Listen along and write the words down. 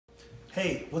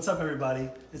Hey, what's up everybody?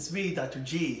 It's me, Dr.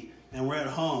 G, and we're at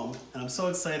home, and I'm so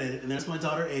excited, and there's my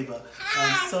daughter Ava,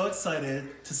 and I'm so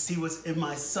excited to see what's in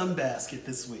my sunbasket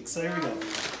this week. So here we go.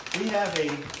 We have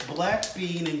a black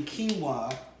bean and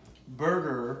quinoa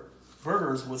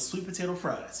burgers with sweet potato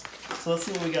fries. So let's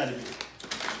see what we got in here.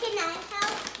 Can I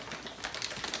help?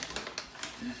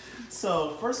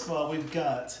 So first of all, we've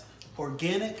got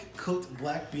organic cooked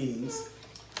black beans,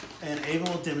 and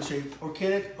Ava will demonstrate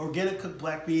organic cooked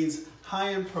black beans,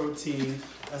 high in protein,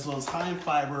 as well as high in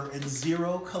fiber and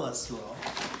zero cholesterol.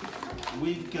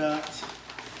 We've got,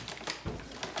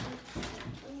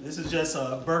 this is just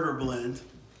a burger blend.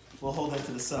 We'll hold that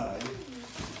to the side.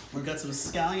 We've got some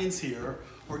scallions here,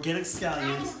 organic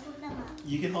scallions.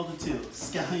 You can hold it too.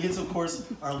 Scallions, of course,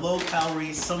 are low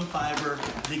calorie, some fiber.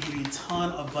 They give you a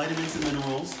ton of vitamins and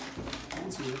minerals.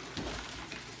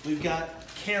 We've got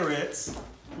carrots.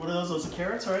 What are those? Those are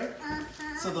carrots, right?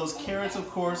 So those carrots, of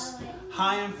course,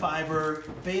 high in fiber,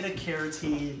 beta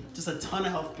carotene, just a ton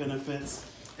of health benefits,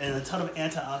 and a ton of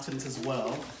antioxidants as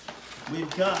well.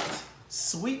 We've got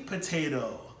sweet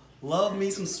potato. Love me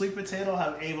some sweet potato.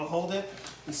 Have Ava hold it.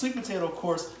 And sweet potato, of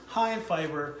course, high in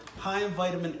fiber, high in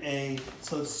vitamin A,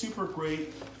 so it's super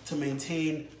great to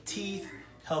maintain teeth,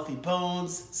 healthy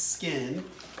bones, skin.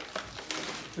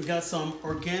 We've got some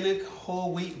organic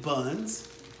whole wheat buns.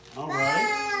 All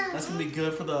right, that's gonna be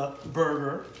good for the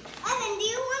burger. Evan, do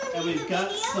you want to And we've got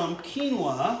some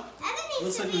quinoa.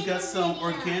 Looks like we've got some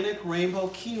organic rainbow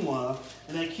quinoa.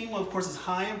 And that quinoa, of course, is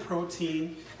high in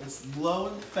protein, it's low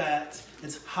in fat,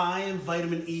 it's high in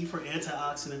vitamin E for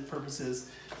antioxidant purposes.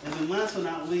 And then last but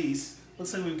not least,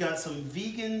 looks like we've got some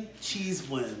vegan cheese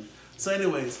blend. So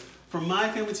anyways, from my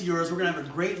family to yours, we're gonna have a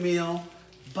great meal.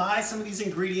 Buy some of these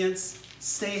ingredients,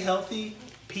 stay healthy,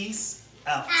 peace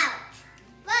out.